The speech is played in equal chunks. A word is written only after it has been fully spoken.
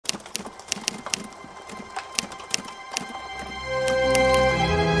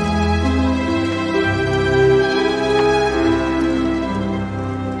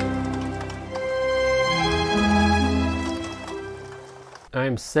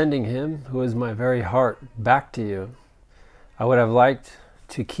sending him, who is my very heart, back to you. I would have liked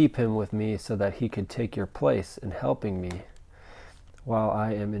to keep him with me so that he could take your place in helping me while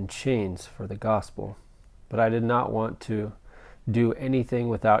I am in chains for the gospel. But I did not want to do anything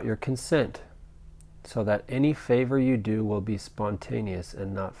without your consent, so that any favor you do will be spontaneous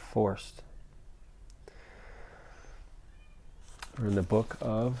and not forced. We're in the book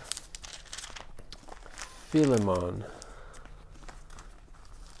of Philemon,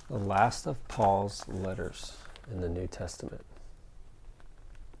 the last of Paul's letters in the New Testament.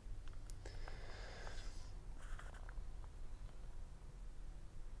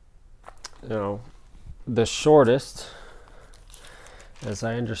 Now, the shortest, as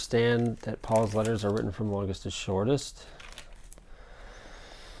I understand that Paul's letters are written from longest to shortest.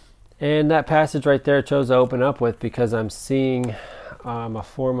 And that passage right there I chose to open up with because I'm seeing a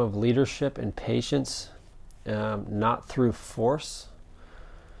form of leadership and patience, not through force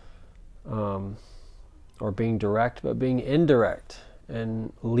or being direct, but being indirect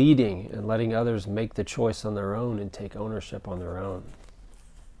and leading and letting others make the choice on their own and take ownership on their own.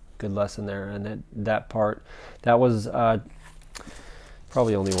 Good lesson there. And that part, that was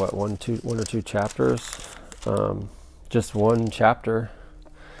probably only one or two chapters, just one chapter.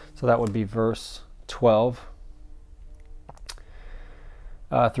 So that would be verse 12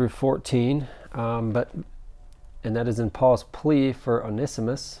 through 14. And that is in Paul's plea for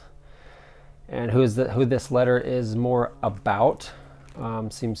Onesimus, and who this letter is more about.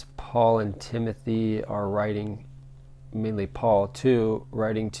 Seems Paul and Timothy are writing, mainly Paul too,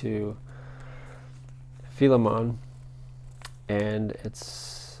 writing to Philemon, and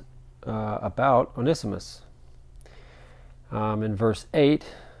it's about Onesimus. In verse 8,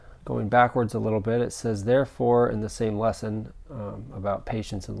 going backwards a little bit, it says, therefore, in the same lesson about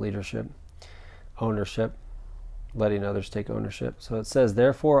patience and leadership, ownership, letting others take ownership. So it says,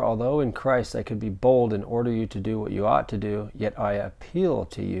 therefore, although in Christ I could be bold and order you to do what you ought to do, yet I appeal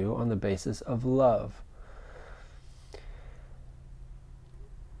to you on the basis of love.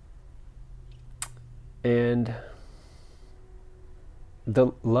 And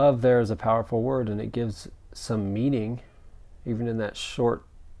the love there is a powerful word, and it gives some meaning, even in that short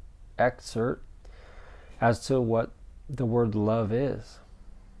excerpt, as to what the word love is.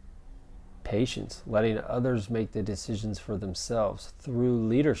 Patience, letting others make the decisions for themselves through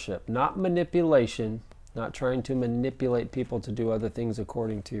leadership, not manipulation, not trying to manipulate people to do other things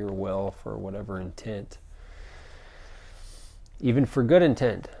according to your will for whatever intent. Even for good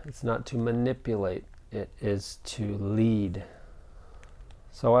intent, it's not to manipulate, it is to lead.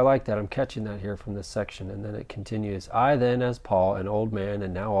 So I like that. I'm catching that here from this section. And then it continues. I then, as Paul, an old man,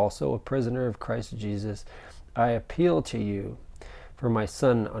 and now also a prisoner of Christ Jesus, I appeal to you for my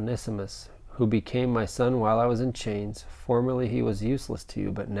son Onesimus, who became my son while I was in chains. Formerly he was useless to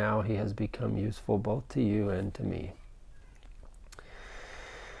you, but now he has become useful both to you and to me.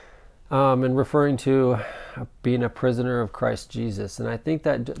 And referring to being a prisoner of Christ Jesus. And I think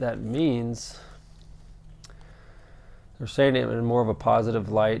that means... they're saying it in more of a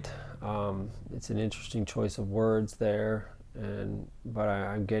positive light. It's an interesting choice of words there, but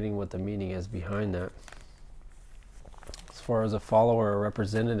I'm getting what the meaning is behind that. As far as a follower, a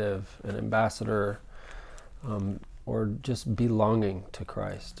representative, an ambassador, or just belonging to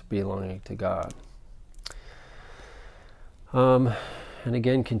Christ, belonging to God. And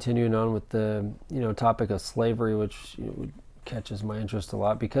again, continuing on with the topic of slavery, which catches my interest a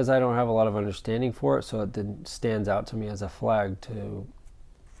lot because I don't have a lot of understanding for it, so it stands out to me as a flag to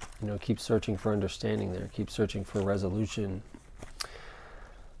keep searching for understanding there, keep searching for resolution.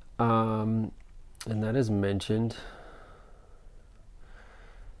 And that is mentioned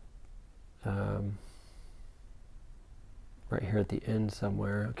right here at the end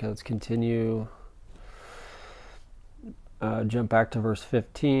somewhere. Okay, let's continue. Jump back to verse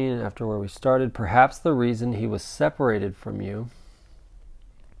 15 after where we started. Perhaps the reason he was separated from you,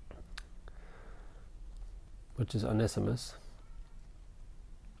 which is Onesimus,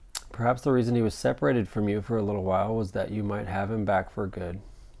 perhaps the reason he was separated from you for a little while was that you might have him back for good.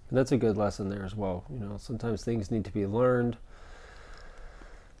 And that's a good lesson there as well. Sometimes things need to be learned.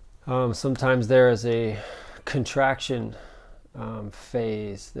 Sometimes there is a contraction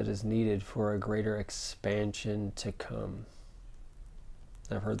phase that is needed for a greater expansion to come.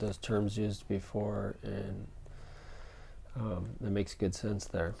 I've heard those terms used before, and that makes good sense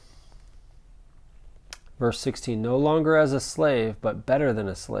there. Verse 16, no longer as a slave, but better than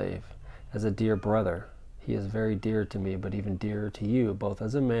a slave, as a dear brother. He is very dear to me, but even dearer to you, both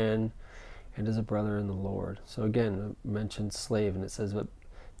as a man and as a brother in the Lord. So again, it mentions slave, and it says, but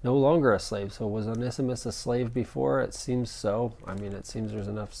no longer a slave. So was Onesimus a slave before? It seems so. I mean, it seems there's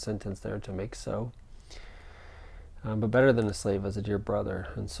enough sentence there to make so. But better than a slave as a dear brother.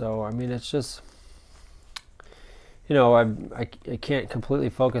 And so, I mean, it's just, you know, I can't completely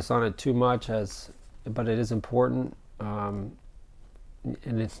focus on it too much, but it is important.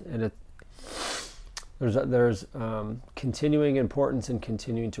 There's continuing importance in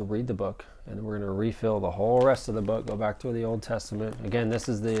continuing to read the book, and we're going to refill the whole rest of the book, go back to the Old Testament. Again, this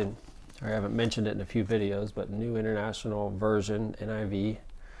is I haven't mentioned it in a few videos, but New International Version, NIV.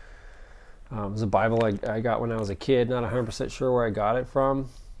 It was a Bible I got when I was a kid, not 100% sure where I got it from.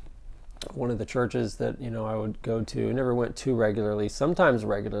 One of the churches that, you know, I would go to. I never went too regularly, sometimes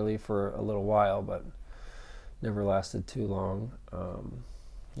regularly for a little while, but never lasted too long.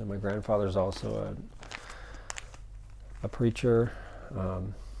 And my grandfather's also a preacher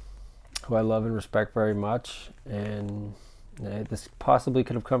who I love and respect very much, and this possibly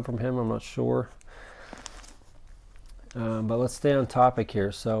could have come from him, I'm not sure. But let's stay on topic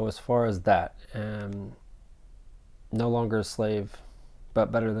here. So as far as that, no longer a slave, but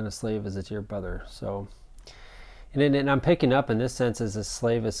better than a slave is a dear brother. So, and I'm picking up in this sense as a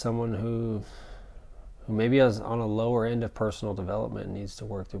slave as someone who maybe is on a lower end of personal development and needs to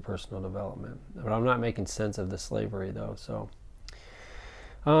work through personal development. But I'm not making sense of the slavery though. So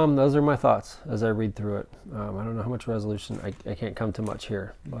those are my thoughts as I read through it. I don't know how much resolution, I can't come to much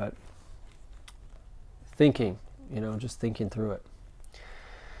here, but thinking, you know, just thinking through it.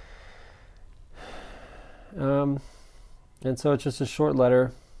 And so it's just a short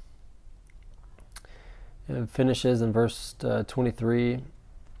letter. It finishes in verse 23.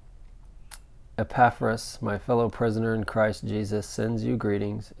 Epaphras, my fellow prisoner in Christ Jesus, sends you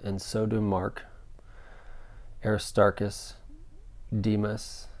greetings, and so do Mark, Aristarchus,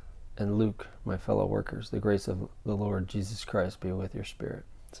 Demas, and Luke, my fellow workers. The grace of the Lord Jesus Christ be with your spirit.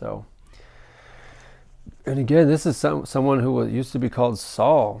 So, and again, this is someone who used to be called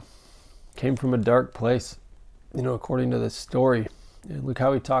Saul, came from a dark place, you know, according to this story. And look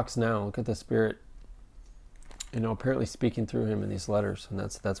how he talks now. Look at the Spirit, you know, apparently speaking through him in these letters. And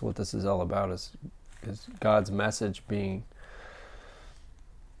that's what this is all about, is God's message being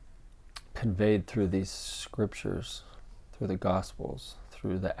conveyed through these scriptures, through the Gospels,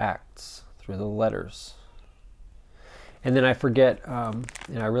 through the Acts, through the letters. And then I forget, and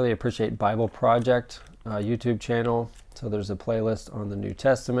I really appreciate Bible Project YouTube channel. So there's a playlist on the New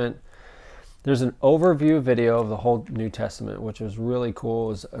Testament. There's an overview video of the whole New Testament, which was really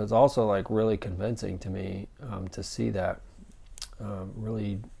cool. It was also like really convincing to me to see that.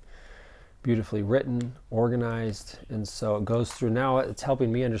 Really beautifully written, organized, and so it goes through. Now it's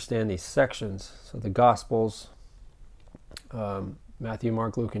helping me understand these sections. So the Gospels, Matthew,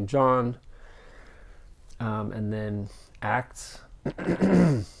 Mark, Luke, and John, and then Acts,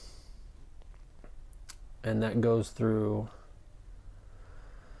 and that goes through.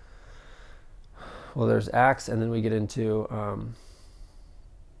 Well, there's Acts, and then we get into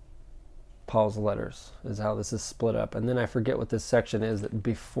Paul's letters, is how this is split up. And then I forget what this section is that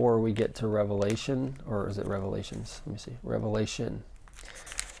before we get to Revelation, or is it Revelations? Let me see. Revelation.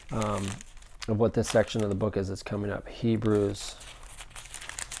 Of what this section of the book is that's coming up. Hebrews.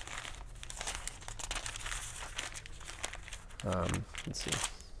 Let's see.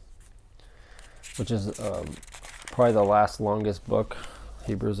 Which is probably the longest book.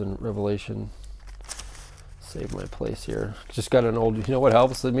 Hebrews and Revelation. Save my place here. Just got an old, you know what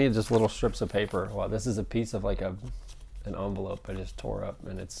helps with me? Just little strips of paper. Wow, this is a piece of like an envelope I just tore up,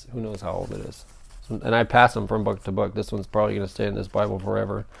 and it's, who knows how old it is. So, and I pass them from book to book. This one's probably going to stay in this Bible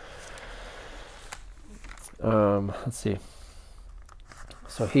forever. Let's see.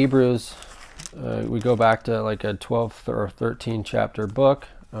 So Hebrews, we go back to like a 12 or 13 chapter book.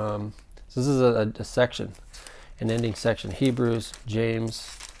 So this is a section, an ending section. Hebrews,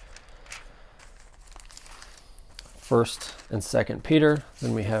 James, 1st and 2nd Peter,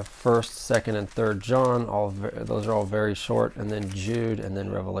 then we have 1st, 2nd, and 3rd John. Those are all very short, and then Jude, and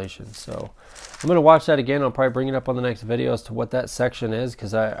then Revelation. So I'm going to watch that again. I'll probably bring it up on the next video as to what that section is,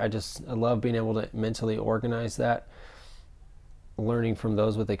 because I love being able to mentally organize that, learning from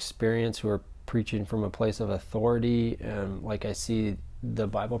those with experience who are preaching from a place of authority, and like I see the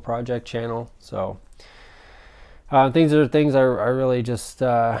Bible Project channel. So things are things I really just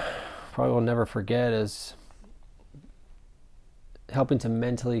probably will never forget, is helping to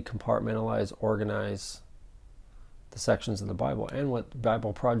mentally compartmentalize, organize the sections of the Bible. And what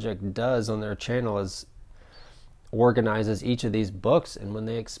Bible Project does on their channel is organizes each of these books, and when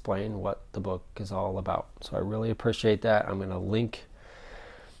they explain what the book is all about. So I really appreciate that. I'm going to link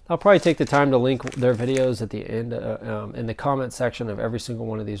I'll probably take the time to link their videos at the end in the comment section of every single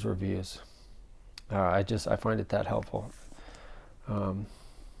one of these reviews. I find it that helpful. And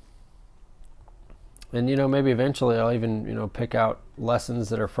maybe eventually I'll even pick out lessons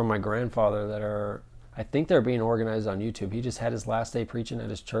that are from my grandfather that are, I think they're being organized on YouTube. He just had his last day preaching at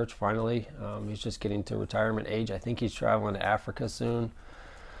his church finally. He's just getting to retirement age. I think he's traveling to Africa soon.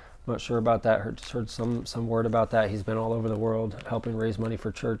 I'm not sure about that. Just heard some word about that. He's been all over the world helping raise money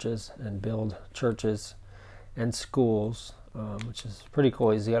for churches and build churches and schools, which is pretty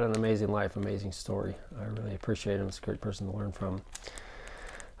cool. He's got an amazing life, amazing story. I really appreciate him. He's a great person to learn from.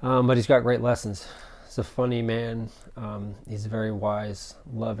 But he's got great lessons. He's a funny man. He's very wise,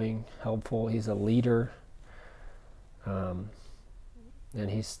 loving, helpful. He's a leader. And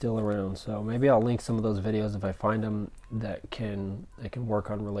he's still around. So maybe I'll link some of those videos if I find them that can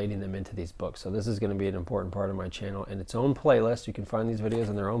work on relating them into these books. So this is going to be an important part of my channel in its own playlist. You can find these videos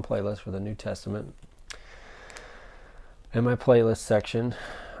in their own playlist for the New Testament in my playlist section.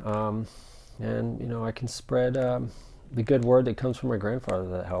 And I can spread the good word that comes from my grandfather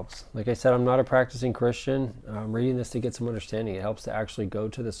that helps. Like I said, I'm not a practicing Christian. I'm reading this to get some understanding. It helps to actually go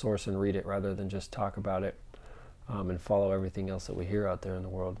to the source and read it rather than just talk about it. And follow everything else that we hear out there in the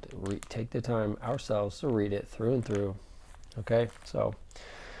world. Take the time ourselves to read it through and through. Okay, so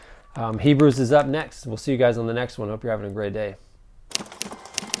Hebrews is up next. We'll see you guys on the next one. Hope you're having a great day.